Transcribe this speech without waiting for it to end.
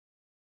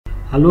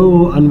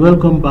Hello and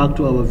welcome back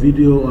to our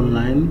video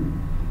online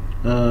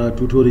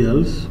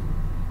tutorials.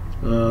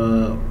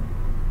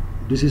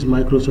 This is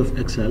Microsoft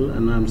Excel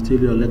and I'm still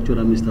your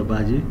lecturer, Mr.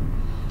 Baji.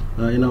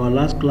 In our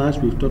last class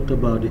we've talked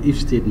about the if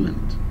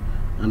statement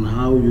and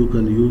how you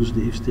can use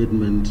the if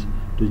statement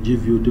to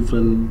give you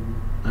different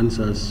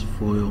answers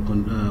for your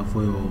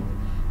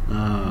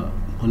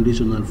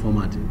conditional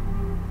formatting,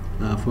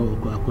 for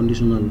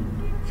conditional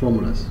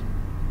formulas.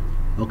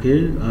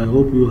 Okay, I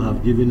hope you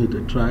have given it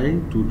a try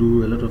to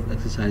do a lot of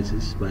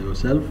exercises by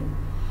yourself.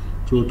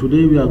 So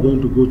today we are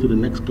going to go to the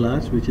next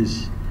class, which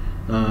is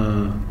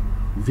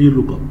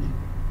Vlookup.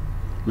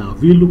 Now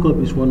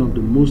Vlookup is one of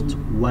the most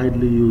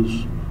widely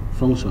used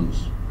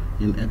functions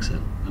in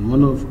Excel and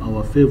one of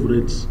our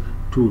favorite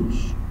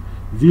tools.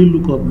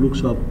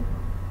 Vlookup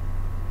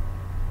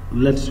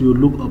lets you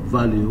look up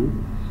value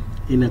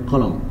in a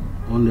column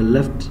on the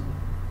left,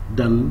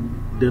 then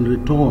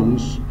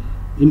returns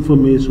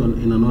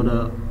information in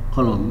another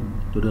column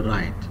to the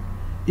right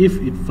if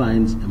it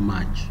finds a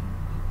match.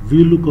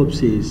 Vlookup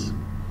says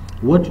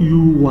what do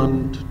you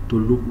want to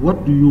look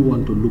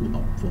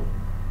up for.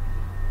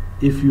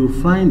 If you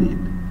find it,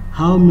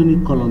 how many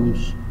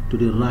columns to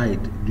the right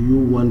do you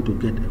want to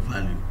get a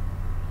value?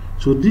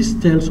 So this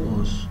tells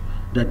us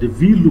that the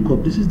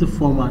Vlookup, this is the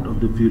format of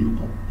the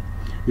Vlookup.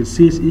 It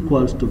says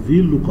equals to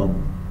Vlookup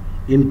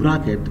in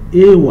bracket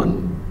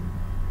A1,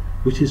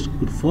 which is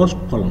the first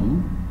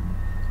column,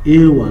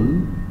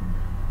 A1,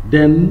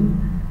 then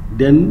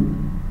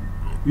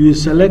you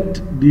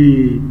select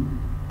the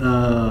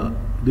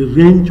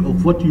range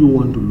of what you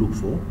want to look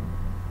for,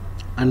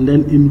 and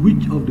then in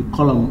which of the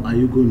column are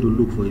you going to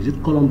look for? Is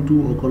it column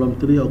 2 or column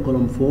 3 or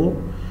column 4?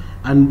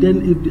 And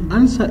then if the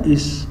answer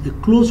is a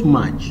close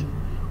match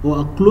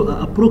or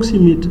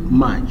approximate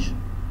match,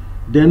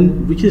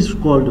 then which is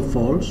called the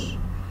false,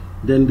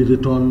 then the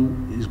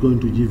return is going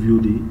to give you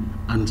the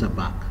answer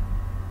back.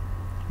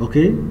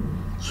 Okay?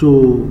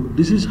 So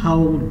this is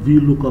how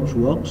Vlookups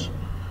works.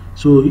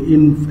 So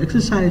in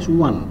exercise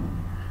 1,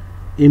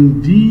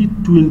 in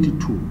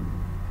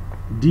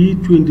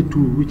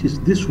D22, which is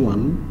this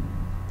one,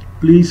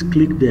 please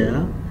click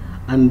there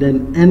and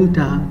then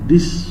enter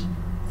this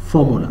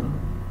formula.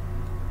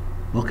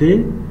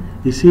 Okay?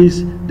 It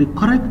says the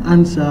correct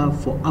answer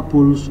for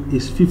apples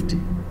is 50.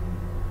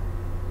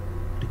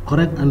 The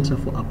correct answer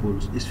for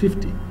apples is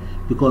 50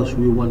 because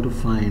we want to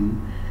find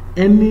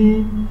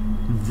any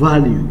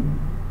value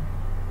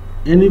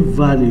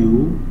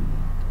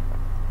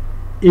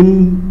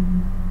in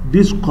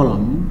this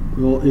column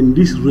or in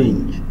this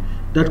range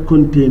that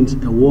contains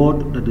a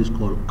word that is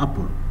called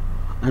apple,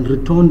 and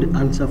return the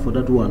answer for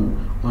that one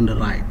on the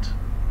right,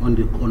 on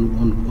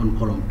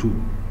column 2.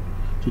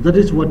 So that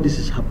is what this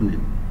is happening.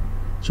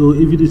 So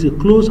if it is a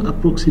close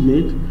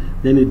approximate,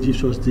 then it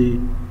gives us the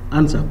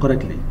answer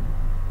correctly.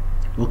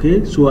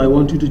 Okay, so I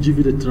want you to give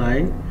it a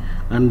try,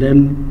 and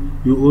then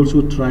you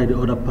also try the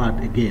other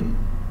part again.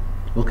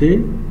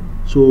 Okay,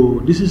 so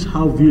this is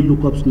how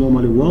Vlookups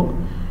normally work.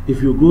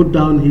 If you go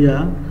down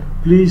here,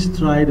 please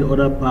try the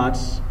other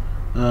parts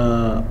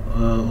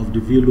of the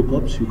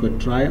Vlookups. You can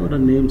try other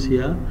names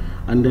here,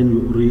 and then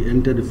you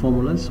re-enter the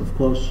formulas. Of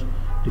course,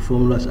 the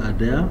formulas are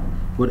there,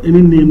 but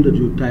any name that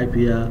you type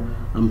here,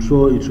 I'm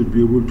sure it should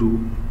be able to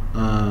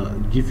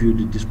give you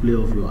the display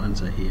of your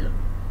answer here.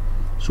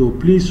 So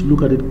please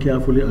look at it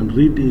carefully and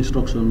read the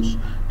instructions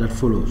that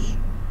follows.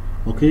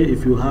 Okay,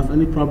 if you have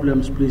any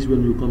problems, please,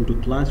 when you come to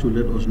class, you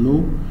let us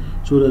know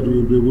so that we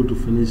will be able to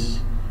finish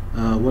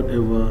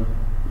whatever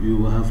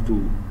you have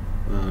to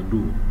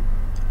do.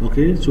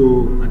 Okay,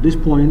 so at this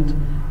point,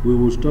 we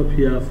will stop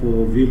here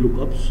for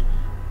Vlookups.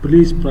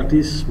 Please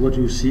practice what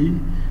you see.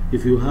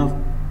 If you have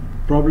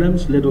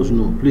problems, let us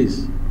know,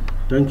 please.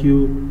 Thank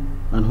you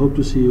and hope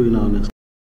to see you in our next class.